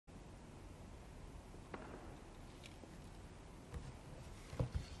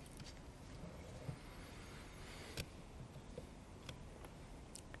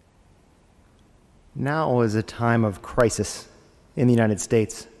Now is a time of crisis in the United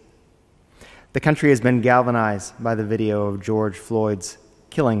States. The country has been galvanized by the video of George Floyd's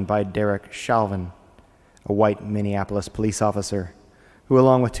killing by Derek Chauvin, a white Minneapolis police officer who,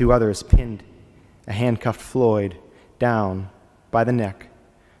 along with two others, pinned a handcuffed Floyd down by the neck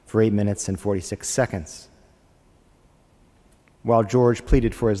for 8 minutes and 46 seconds, while George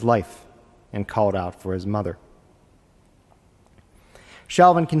pleaded for his life and called out for his mother.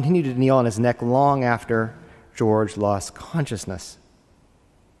 Chauvin continued to kneel on his neck long after George lost consciousness.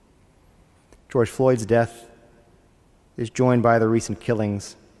 George Floyd's death is joined by the recent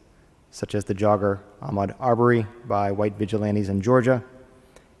killings, such as the jogger Ahmaud Arbery by white vigilantes in Georgia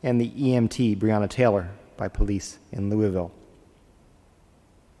and the EMT Breonna Taylor by police in Louisville.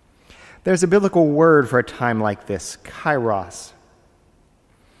 There's a biblical word for a time like this, kairos.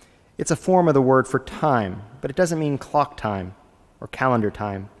 It's a form of the word for time, but it doesn't mean clock time or calendar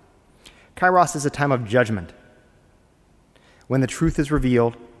time. Kairos is a time of judgment, when the truth is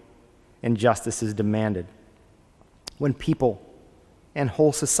revealed and justice is demanded, when people and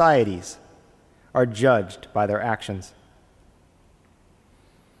whole societies are judged by their actions.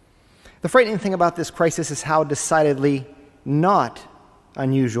 The frightening thing about this crisis is how decidedly not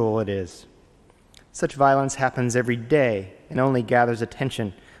unusual it is. Such violence happens every day and only gathers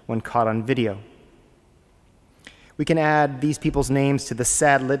attention when caught on video. We can add these people's names to the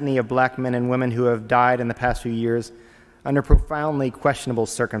sad litany of black men and women who have died in the past few years under profoundly questionable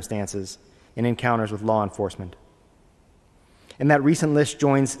circumstances in encounters with law enforcement. And that recent list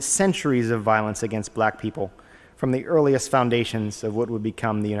joins centuries of violence against black people from the earliest foundations of what would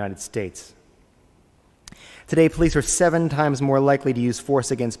become the United States. Today, police are 7 times more likely to use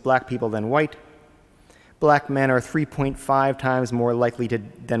force against black people than white. Black men are 3.5 times more likely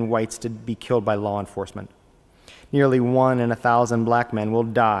than whites to be killed by law enforcement. Nearly 1 in 1,000 black men will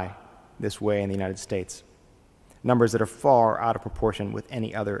die this way in the United States, numbers that are far out of proportion with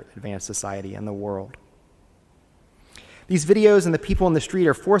any other advanced society in the world. These videos and the people in the street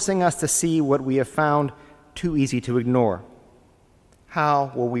are forcing us to see what we have found too easy to ignore.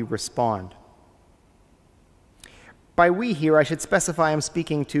 How will we respond? By we here, I should specify I'm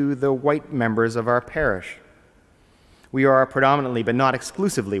speaking to the white members of our parish. We are a predominantly, but not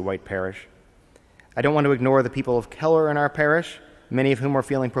exclusively, white parish. I don't want to ignore the people of color in our parish, many of whom are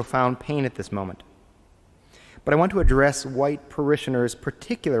feeling profound pain at this moment. But I want to address white parishioners'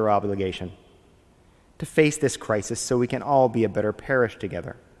 particular obligation to face this crisis so we can all be a better parish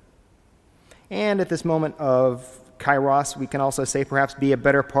together. And at this moment of kairos, we can also say perhaps be a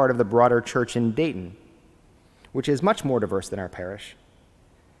better part of the broader church in Dayton, which is much more diverse than our parish,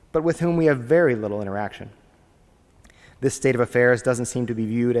 but with whom we have very little interaction. This state of affairs doesn't seem to be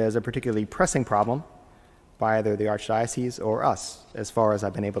viewed as a particularly pressing problem by either the Archdiocese or us, as far as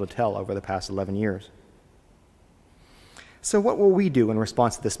I've been able to tell over the past 11 years. So what will we do in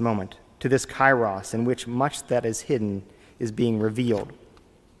response to this moment, to this kairos in which much that is hidden is being revealed?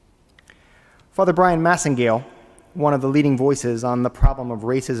 Father Brian Massengale, one of the leading voices on the problem of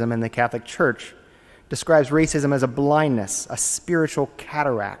racism in the Catholic Church, describes racism as a blindness, a spiritual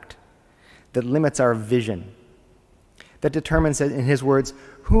cataract that limits our vision, that determines, in his words,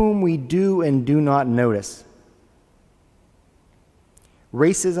 whom we do and do not notice.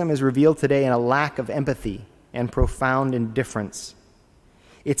 Racism is revealed today in a lack of empathy and profound indifference.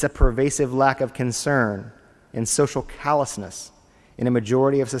 It's a pervasive lack of concern and social callousness in a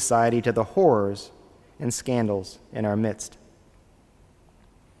majority of society to the horrors and scandals in our midst.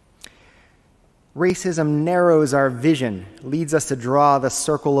 Racism narrows our vision, leads us to draw the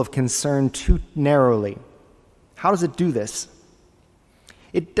circle of concern too narrowly. How does it do this?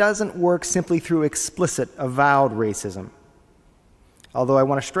 It doesn't work simply through explicit, avowed racism. Although I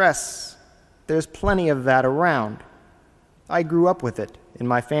want to stress, there's plenty of that around. I grew up with it in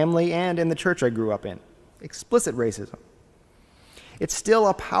my family and in the church I grew up in. Explicit racism. It's still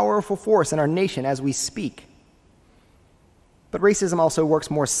a powerful force in our nation as we speak. But racism also works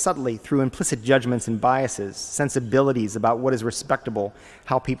more subtly through implicit judgments and biases, sensibilities about what is respectable,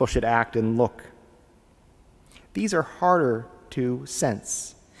 how people should act and look. These are harder to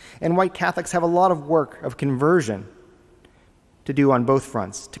sense, and white Catholics have a lot of work of conversion to do on both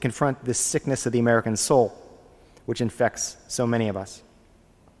fronts to confront this sickness of the American soul, which infects so many of us.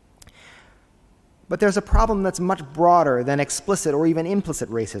 But there's a problem that's much broader than explicit or even implicit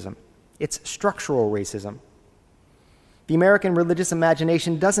racism. It's structural racism. The American religious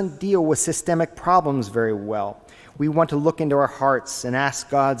imagination doesn't deal with systemic problems very well. We want to look into our hearts and ask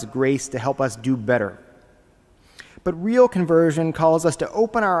God's grace to help us do better. But real conversion calls us to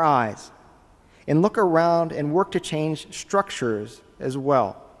open our eyes and look around and work to change structures as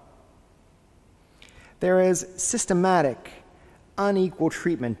well. There is systematic, unequal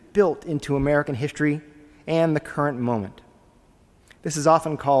treatment built into American history and the current moment. This is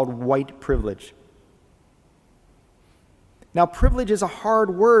often called white privilege. Now, privilege is a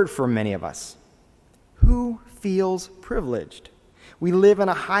hard word for many of us. Who feels privileged? We live in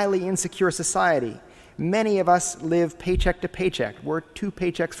a highly insecure society. Many of us live paycheck to paycheck. We're 2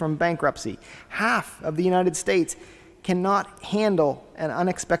 paychecks from bankruptcy. Half of the United States cannot handle an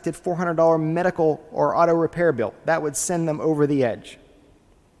unexpected $400 medical or auto repair bill. That would send them over the edge.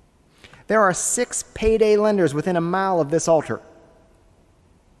 There are 6 payday lenders within a mile of this altar.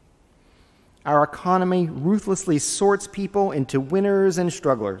 Our economy ruthlessly sorts people into winners and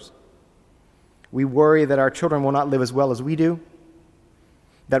strugglers. We worry that our children will not live as well as we do,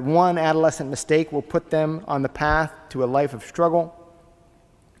 that one adolescent mistake will put them on the path to a life of struggle.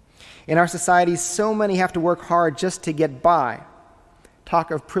 In our society, so many have to work hard just to get by.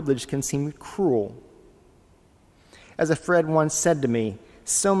 Talk of privilege can seem cruel. As a friend once said to me,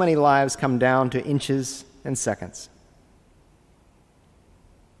 so many lives come down to inches and seconds.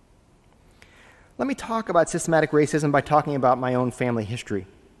 Let me talk about systematic racism by talking about my own family history.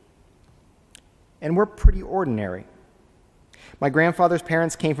 And we're pretty ordinary. My grandfather's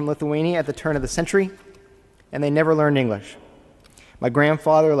parents came from Lithuania at the turn of the century, and they never learned English. My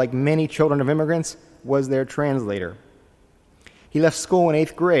grandfather, like many children of immigrants, was their translator. He left school in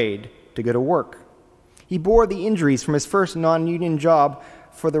 8th grade to go to work. He bore the injuries from his first non-union job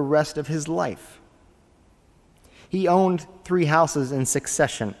for the rest of his life. He owned 3 houses in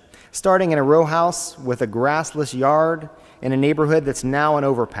succession, starting in a row house with a grassless yard in a neighborhood that's now an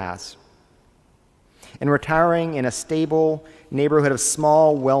overpass, and retiring in a stable neighborhood of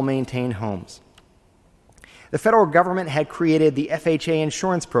small, well-maintained homes. The federal government had created the FHA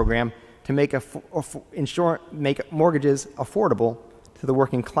insurance program to make mortgages affordable to the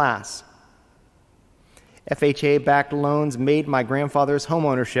working class. FHA-backed loans made my grandfather's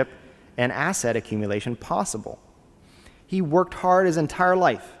homeownership and asset accumulation possible. He worked hard his entire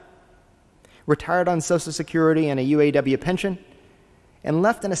life, retired on Social Security and a UAW pension, and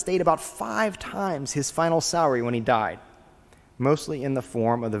left an estate about 5 times his final salary when he died, mostly in the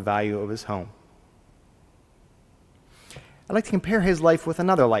form of the value of his home. I'd like to compare his life with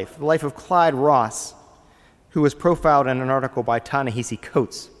another life, the life of Clyde Ross, who was profiled in an article by Ta-Nehisi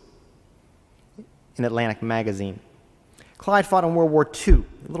Coates in Atlantic Magazine. Clyde fought in World War II,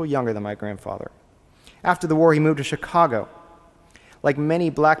 a little younger than my grandfather. After the war, he moved to Chicago. Like many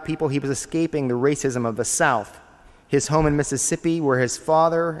black people, he was escaping the racism of the South. His home in Mississippi, where his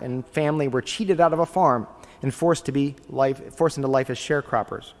father and family were cheated out of a farm and forced into life as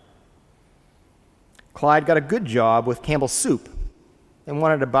sharecroppers. Clyde got a good job with Campbell's Soup and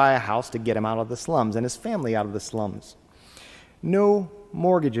wanted to buy a house to get him out of the slums and his family out of the slums. No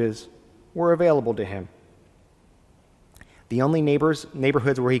mortgages were available to him. The only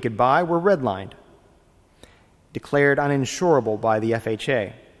neighborhoods where he could buy were redlined, declared uninsurable by the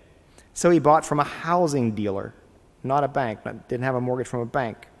FHA. So he bought from a housing dealer, not a bank, didn't have a mortgage from a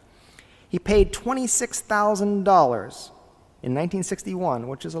bank. He paid $26,000 in 1961,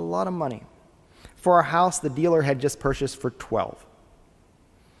 which is a lot of money, for a house the dealer had just purchased for $12,000.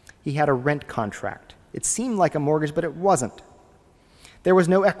 He had a rent contract. It seemed like a mortgage, but it wasn't. There was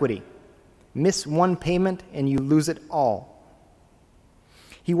no equity. Miss one payment and you lose it all.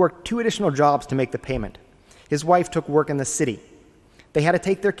 He worked 2 additional jobs to make the payment. His wife took work in the city. They had to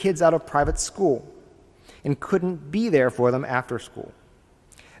take their kids out of private school and couldn't be there for them after school.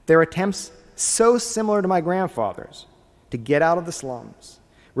 Their attempts, so similar to my grandfather's, to get out of the slums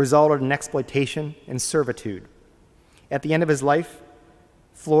resulted in exploitation and servitude. At the end of his life,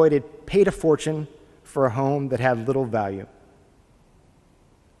 Floyd had paid a fortune for a home that had little value.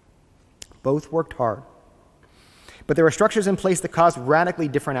 Both worked hard. But there were structures in place that caused radically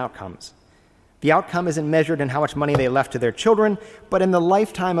different outcomes. The outcome isn't measured in how much money they left to their children, but in the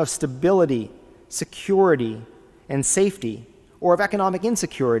lifetime of stability, security, and safety, or of economic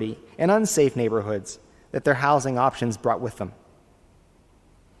insecurity and unsafe neighborhoods that their housing options brought with them.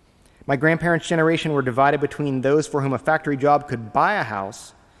 My grandparents' generation were divided between those for whom a factory job could buy a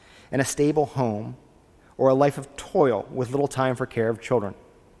house and a stable home, or a life of toil with little time for care of children.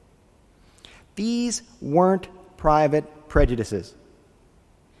 These weren't private prejudices.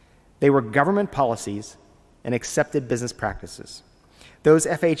 They were government policies and accepted business practices. Those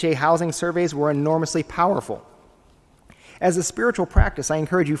FHA housing surveys were enormously powerful. As a spiritual practice, I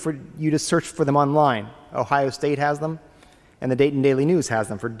encourage you to search for them online. Ohio State has them, and the Dayton Daily News has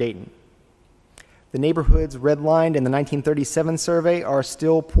them for Dayton. The neighborhoods redlined in the 1937 survey are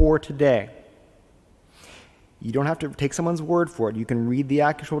still poor today. You don't have to take someone's word for it. You can read the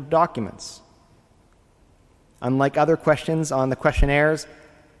actual documents. Unlike other questions on the questionnaires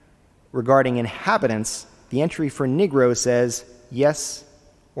regarding inhabitants, the entry for Negro says yes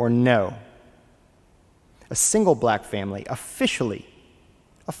or no. A single black family officially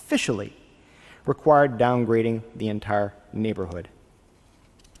required downgrading the entire neighborhood.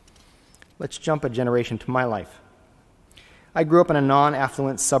 Let's jump a generation to my life. I grew up in a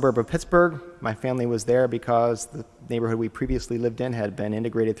non-affluent suburb of Pittsburgh. My family was there because the neighborhood we previously lived in had been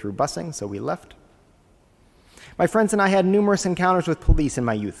integrated through busing, so we left. My friends and I had numerous encounters with police in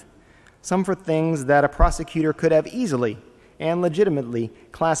my youth, some for things that a prosecutor could have easily and legitimately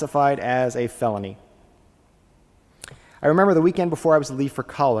classified as a felony. I remember the weekend before I was to leave for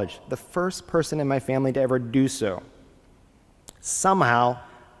college, the first person in my family to ever do so. Somehow,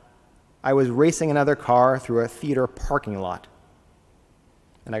 I was racing another car through a theater parking lot,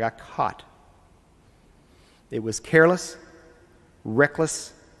 and I got caught. It was careless,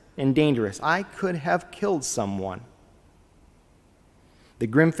 reckless, and dangerous. I could have killed someone. The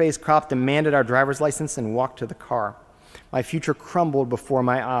grim-faced cop demanded our driver's license and walked to the car. My future crumbled before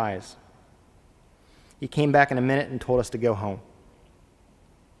my eyes. He came back in a minute and told us to go home.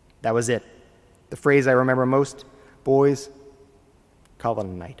 That was it. The phrase I remember most, boys, call it a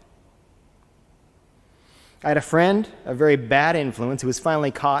night. I had a friend, a very bad influence, who was finally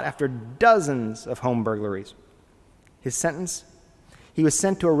caught after dozens of home burglaries. His sentence? He was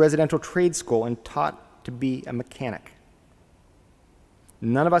sent to a residential trade school and taught to be a mechanic.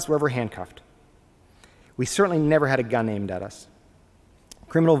 None of us were ever handcuffed. We certainly never had a gun aimed at us.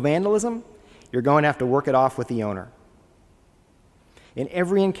 Criminal vandalism? You're going to have to work it off with the owner. In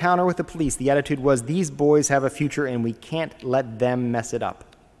every encounter with the police, the attitude was, these boys have a future and we can't let them mess it up.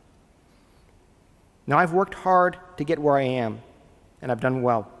 Now, I've worked hard to get where I am, and I've done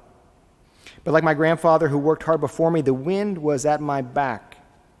well. But like my grandfather who worked hard before me, the wind was at my back.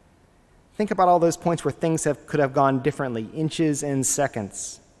 Think about all those points where things could have gone differently, inches and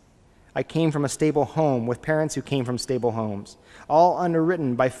seconds. I came from a stable home with parents who came from stable homes, all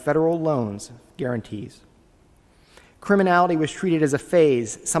underwritten by federal loans, guarantees. Criminality was treated as a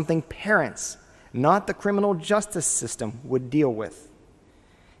phase, something parents, not the criminal justice system, would deal with.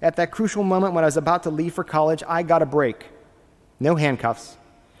 At that crucial moment when I was about to leave for college, I got a break. No handcuffs,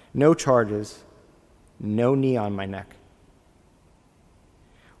 no charges, no knee on my neck.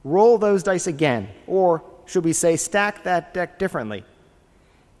 Roll those dice again, or should we say stack that deck differently.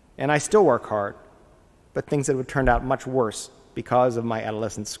 And I still work hard, but things that would turn out much worse because of my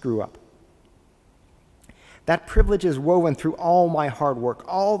adolescent screw-up. That privilege is woven through all my hard work,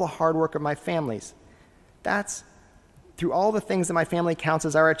 all the hard work of my families. That's through all the things that my family counts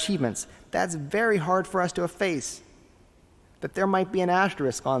as our achievements. That's very hard for us to efface. That there might be an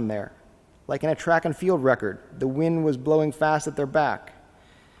asterisk on there, like in a track and field record, the wind was blowing fast at their back.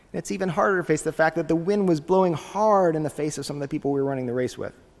 And it's even harder to face the fact that the wind was blowing hard in the face of some of the people we were running the race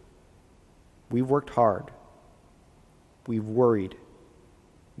with. We've worked hard. We've worried.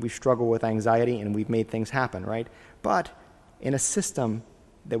 We've struggled with anxiety, and we've made things happen, right? But in a system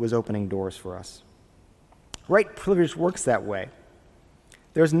that was opening doors for us. White privilege works that way.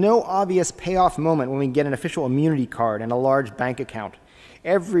 There's no obvious payoff moment when we get an official immunity card and a large bank account.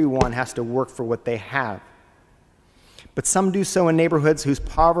 Everyone has to work for what they have. But some do so in neighborhoods whose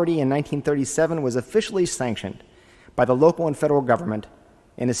poverty in 1937 was officially sanctioned by the local and federal government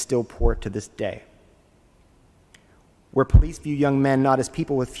and is still poor to this day. Where police view young men not as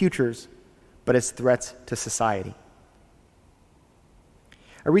people with futures, but as threats to society.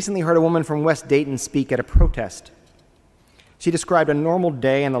 I recently heard a woman from West Dayton speak at a protest. She described a normal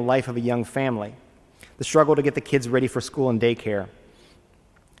day in the life of a young family, the struggle to get the kids ready for school and daycare,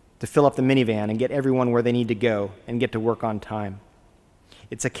 to fill up the minivan and get everyone where they need to go and get to work on time.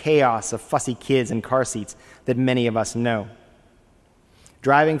 It's a chaos of fussy kids in car seats that many of us know.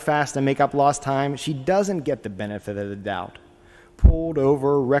 Driving fast to make up lost time, she doesn't get the benefit of the doubt. Pulled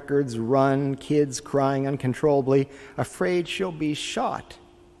over, records run, kids crying uncontrollably, afraid she'll be shot.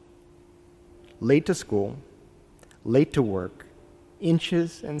 Late to school, late to work,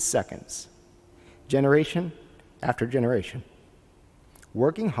 inches and seconds, generation after generation,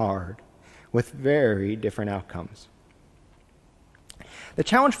 working hard with very different outcomes. The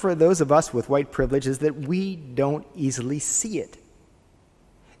challenge for those of us with white privilege is that we don't easily see it.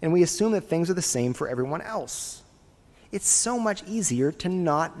 And we assume that things are the same for everyone else. It's so much easier to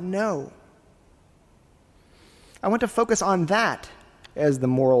not know. I want to focus on that as the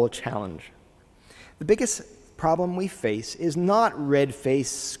moral challenge. The biggest problem we face is not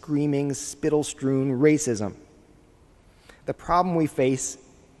red-faced, screaming, spittle-strewn racism. The problem we face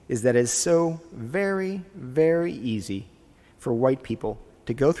is that it is so very, very easy for white people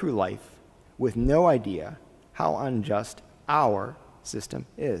to go through life with no idea how unjust our system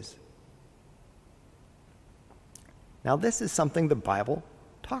is. Now, this is something the Bible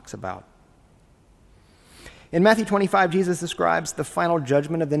talks about. In Matthew 25, Jesus describes the final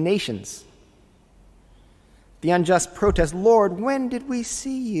judgment of the nations. The unjust protest, "Lord, when did we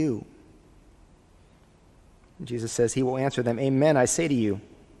see you?" And Jesus says he will answer them, "Amen, I say to you,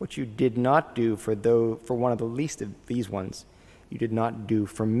 what you did not do for one of the least of these ones, you did not do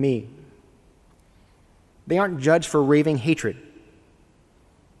for me." They aren't judged for raving hatred,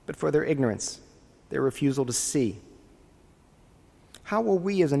 but for their ignorance, their refusal to see. How will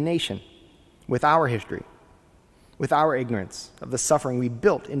we as a nation, with our history, with our ignorance of the suffering we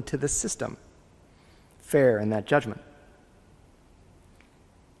built into the system, fare in that judgment?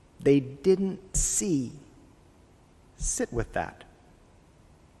 They didn't see. Sit with that.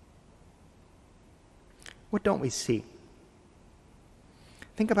 What don't we see?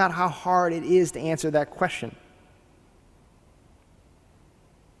 Think about how hard it is to answer that question.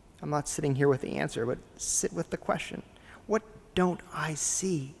 I'm not sitting here with the answer, but sit with the question. What don't I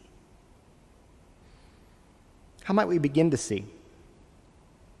see? How might we begin to see?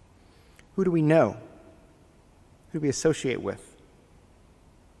 Who do we know? Who do we associate with?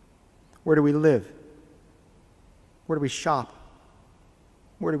 Where do we live? Where do we shop?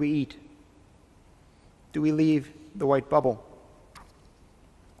 Where do we eat? Do we leave the white bubble?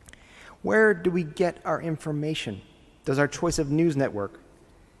 Where do we get our information? Does our choice of news network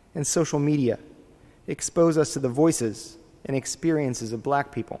and social media expose us to the voices and experiences of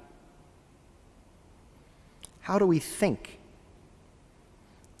black people? How do we think?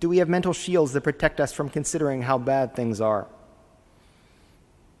 Do we have mental shields that protect us from considering how bad things are?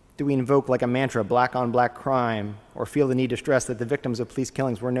 Do we invoke like a mantra black on black crime, or feel the need to stress that the victims of police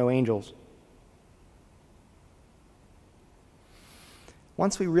killings were no angels?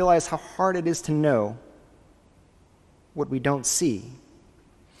 Once we realize how hard it is to know what we don't see,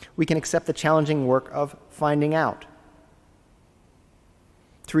 we can accept the challenging work of finding out.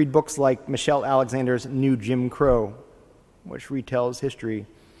 To read books like Michelle Alexander's New Jim Crow, which retells history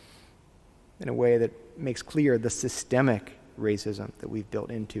in a way that makes clear the systemic racism that we've built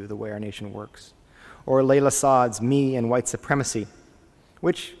into the way our nation works. Or Layla Saad's Me and White Supremacy,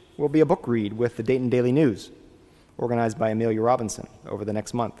 which will be a book read with the Dayton Daily News, organized by Amelia Robinson over the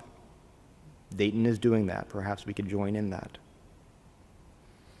next month. Dayton is doing that. Perhaps we could join in that.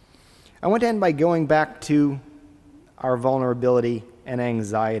 I want to end by going back to our vulnerability and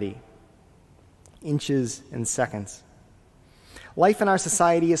anxiety. Inches and seconds. Life in our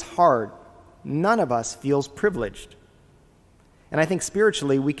society is hard. None of us feels privileged. And I think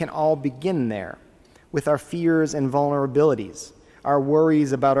spiritually we can all begin there with our fears and vulnerabilities, our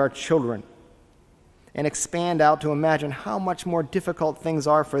worries about our children, and expand out to imagine how much more difficult things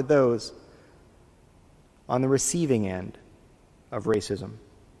are for those on the receiving end of racism.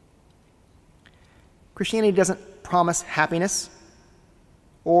 Christianity doesn't promise happiness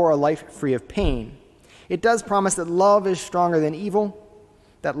or a life free of pain. It does promise that love is stronger than evil,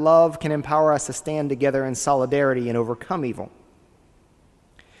 that love can empower us to stand together in solidarity and overcome evil.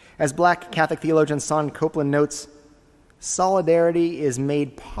 As Black Catholic theologian Son Copeland notes, solidarity is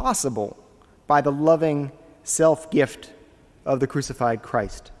made possible by the loving self-gift of the crucified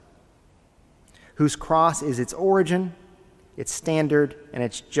Christ, whose cross is its origin, its standard, and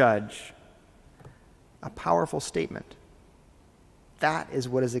its judge. A powerful statement. That is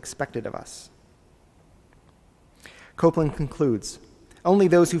what is expected of us. Copeland concludes, only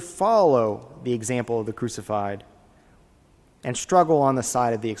those who follow the example of the crucified and struggle on the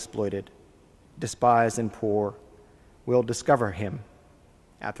side of the exploited, despised, and poor will discover him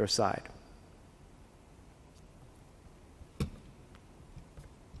at their side.